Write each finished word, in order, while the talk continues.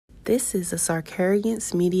This is a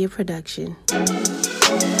Sarcarians Media production.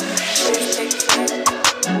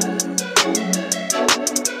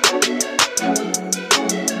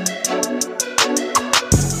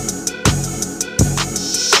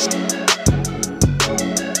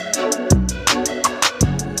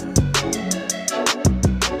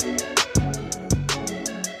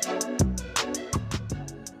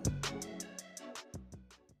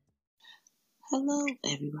 Hello,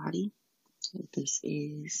 everybody. This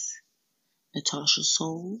is Natasha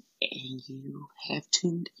Soul, and you have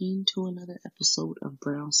tuned in to another episode of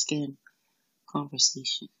Brown Skin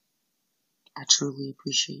Conversation. I truly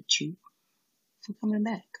appreciate you for coming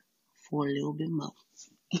back for a little bit more.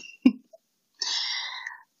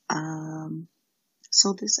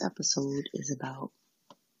 So this episode is about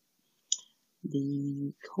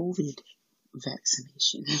the COVID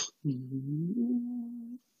vaccination.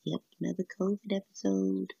 Yep, another COVID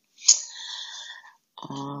episode.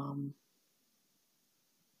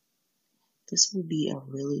 This will be a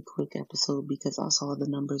really quick episode because I saw the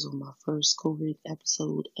numbers on my first COVID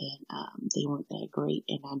episode and they weren't that great,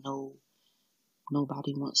 and I know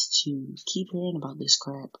nobody wants to keep hearing about this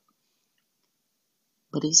crap,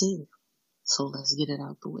 but it's here, so let's get it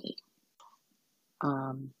out the way.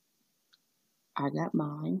 I got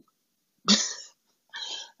mine.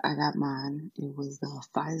 It was the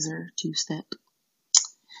Pfizer 2-step.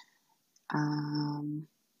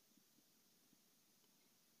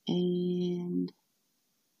 And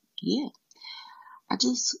yeah, I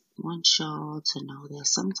just want y'all to know that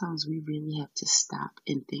sometimes we really have to stop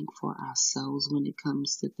and think for ourselves when it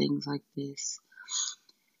comes to things like this.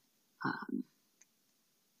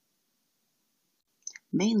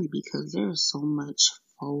 Mainly because there is so much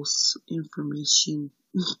false information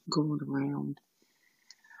going around.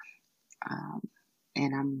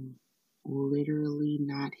 And I'm literally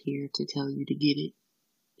not here to tell you to get it,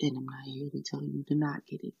 and I'm not here to tell you to not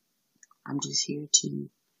get it. I'm just here to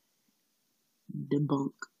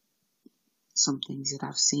debunk some things that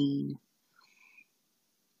I've seen,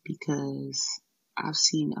 because I've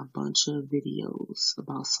seen a bunch of videos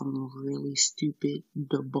about some really stupid,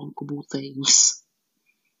 debunkable things.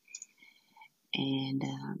 And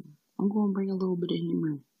I'm going to bring a little bit of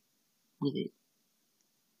humor with it,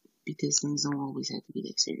 because things don't always have to be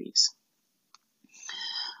that serious.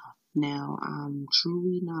 Now, I'm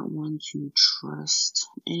truly not one to trust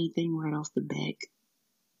anything right off the bat,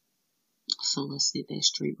 so let's get that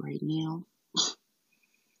straight right now.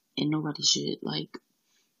 And nobody should.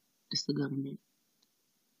 It's the government.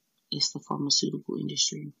 It's the pharmaceutical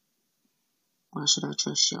industry. Why should I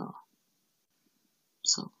trust y'all?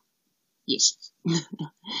 So, yes.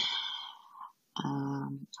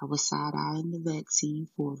 I was side-eyeing the vaccine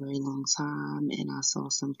for a very long time, and I saw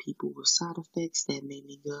some people with side effects that made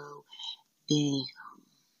me go, damn,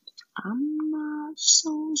 I'm not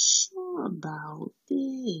so sure about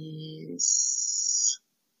this.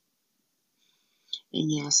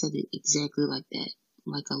 And yeah, I said it exactly like that,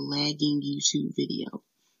 like a lagging YouTube video,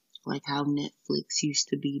 like how Netflix used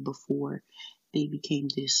to be before they became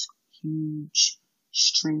this huge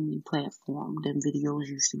streaming platform. Them videos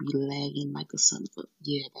used to be lagging like a son of a...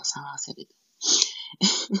 Yeah, that's how I said it.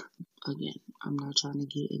 Again, I'm not trying to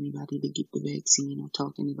get anybody to get the vaccine or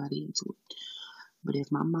talk anybody into it. But if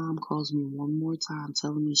my mom calls me one more time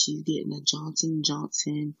telling me she's getting a Johnson &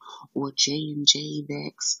 Johnson or J&J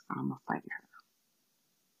vax, I'ma fight her.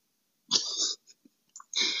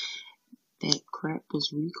 That crap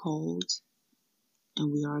was recalled.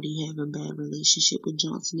 And we already have a bad relationship with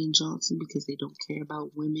Johnson & Johnson because they don't care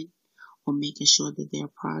about women or making sure that their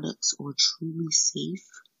products are truly safe.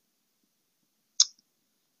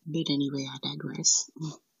 But anyway, I digress.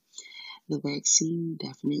 The vaccine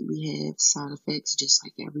definitely have side effects just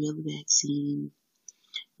like every other vaccine.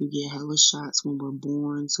 We get hella shots when we're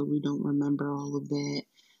born, so we don't remember all of that.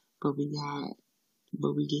 But we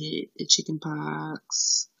get the chicken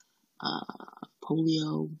pox,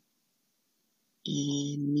 polio,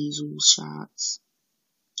 and measles shots.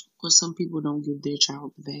 Of course, some people don't give their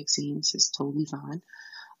child the vaccines. It's totally fine.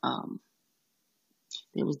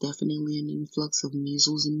 There was definitely an influx of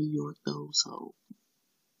measles in New York, though. So,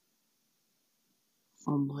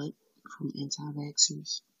 from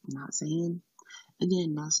anti-vaxxers. Not saying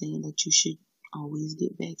that you should always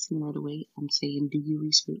get vaccine right away. I'm saying do your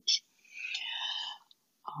research.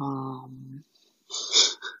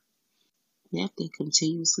 We have to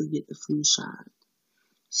continuously get the flu shot.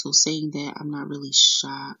 So saying that, I'm not really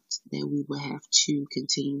shocked that we will have to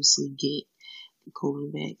continuously get the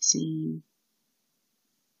COVID vaccine.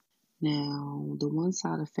 Now, the one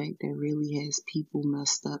side effect that really has people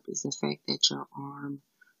messed up is the fact that your arm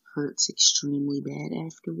hurts extremely bad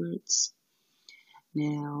afterwards.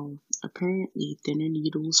 Now, apparently thinner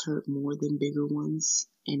needles hurt more than bigger ones,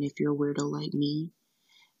 and if you're a weirdo like me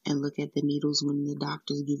and look at the needles when the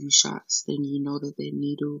doctors give you shots, then you know that the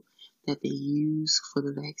needle that they use for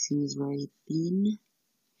the vaccine is very thin.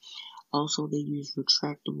 Also, they use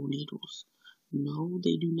retractable needles. No,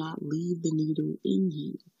 they do not leave the needle in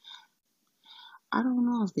you. I don't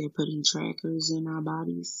know if they're putting trackers in our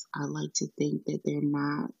bodies. I like to think that they're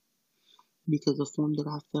not, because the form that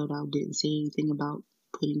I filled out didn't say anything about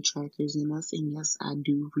putting trackers in us. And yes, I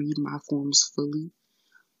do read my forms fully.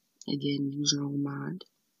 Again, use your own mind.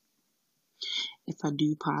 If I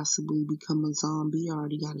do possibly become a zombie, I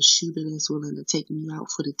already got a shooter that's willing to take me out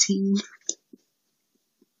for the team.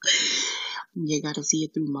 You gotta see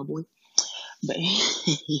it through, my boy. But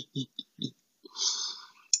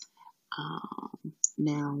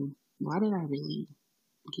now, why did I really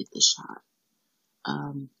get the shot?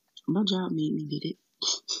 My job made me get it.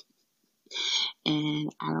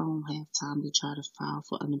 And I don't have time to try to file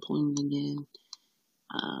for unemployment again,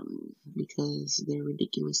 because they're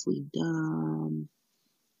ridiculously dumb,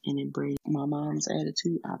 and it brings my mom's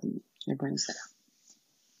attitude out of me. It brings that out.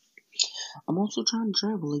 I'm also trying to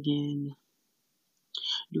travel again.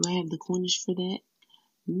 Do I have the coinage for that?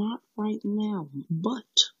 Not right now,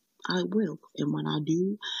 but I will. And when I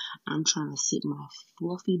do, I'm trying to sit my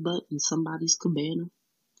fluffy butt in somebody's cabana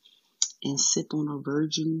and sip on a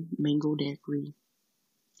virgin mango daiquiri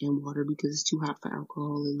and water, because it's too hot for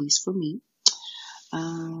alcohol, at least for me. I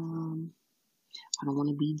don't want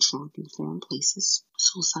to be drunk in foreign places.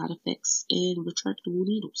 So side effects and retractable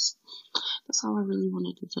needles. That's all I really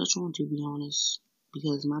wanted to touch on, to be honest,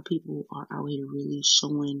 because my people are out here really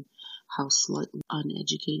showing how slightly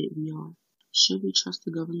uneducated we are. Should we trust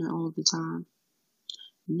the government all the time?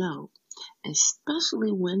 No.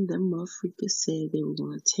 Especially when them motherfuckers said they were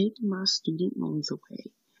going to take my student loans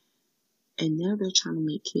away. And now they're trying to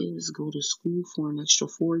make kids go to school for an extra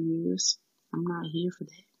 4 years. I'm not here for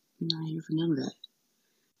that. I'm not here for none of that.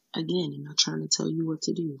 Again, I'm not trying to tell you what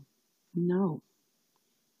to do. No.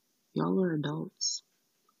 Y'all are adults,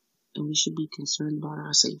 and we should be concerned about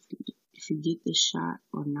our safety. If you get this shot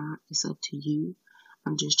or not, it's up to you.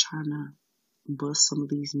 I'm just trying to bust some of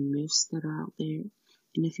these myths that are out there.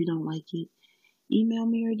 And if you don't like it, email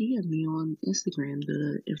me or DM me on Instagram.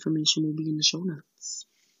 The information will be in the show notes.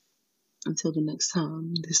 Until the next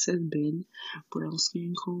time, this has been Brown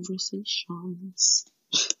Skin Conversations.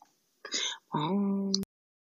 Bye.